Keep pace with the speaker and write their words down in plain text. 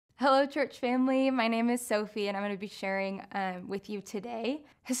Hello, church family. My name is Sophie, and I'm going to be sharing with you today.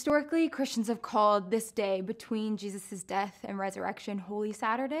 Historically, Christians have called this day between Jesus' death and resurrection Holy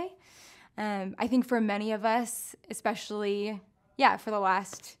Saturday. I think for many of us, especially, for the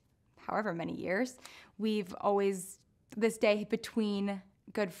last however many years, we've always, this day between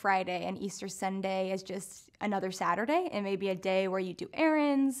Good Friday and Easter Sunday is just another Saturday, and maybe a day where you do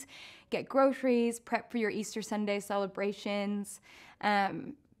errands, get groceries, prep for your Easter Sunday celebrations.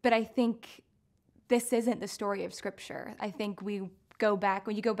 But I think this isn't the story of Scripture. I think when you go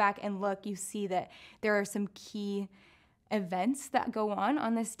back and look, you see that there are some key events that go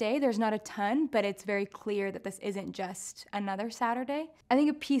on this day. There's not a ton, but it's very clear that this isn't just another Saturday. I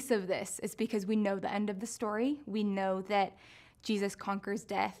think a piece of this is because we know the end of the story. We know that Jesus conquers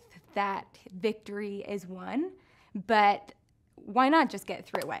death, that victory is won, but why not just get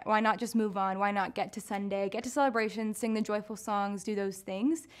through it? Why not just move on? Why not get to Sunday, get to celebration, sing the joyful songs, do those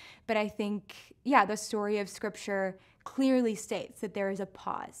things? But I think, the story of Scripture clearly states that there is a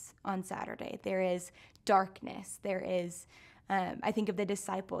pause on Saturday. There is darkness. There is, I think of the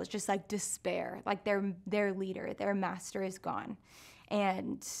disciples, just like despair, like their leader, their master is gone.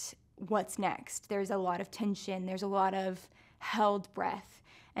 And what's next? There's a lot of tension. There's a lot of held breath.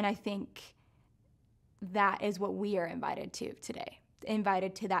 And I think that is what we are invited to today,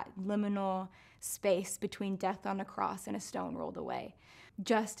 invited to that liminal space between death on a cross and a stone rolled away.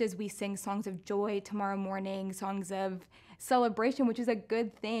 Just as we sing songs of joy tomorrow morning, songs of celebration, which is a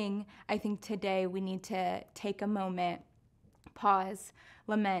good thing, I think today we need to take a moment, pause,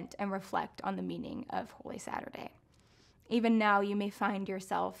 lament, and reflect on the meaning of Holy Saturday. Even now, you may find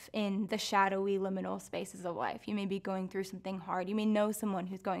yourself in the shadowy, liminal spaces of life. You may be going through something hard. You may know someone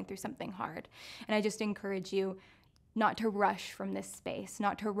who's going through something hard. And I just encourage you not to rush from this space,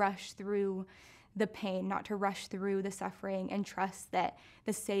 not to rush through the pain, not to rush through the suffering, and trust that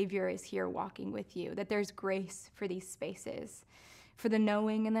the Savior is here walking with you, that there's grace for these spaces, for the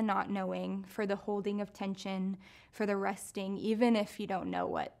knowing and the not knowing, for the holding of tension, for the resting, even if you don't know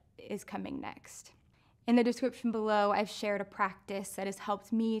what is coming next. In the description below, I've shared a practice that has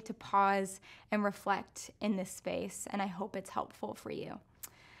helped me to pause and reflect in this space, and I hope it's helpful for you.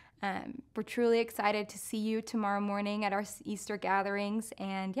 We're truly excited to see you tomorrow morning at our Easter gatherings,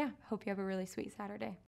 and hope you have a really sweet Saturday.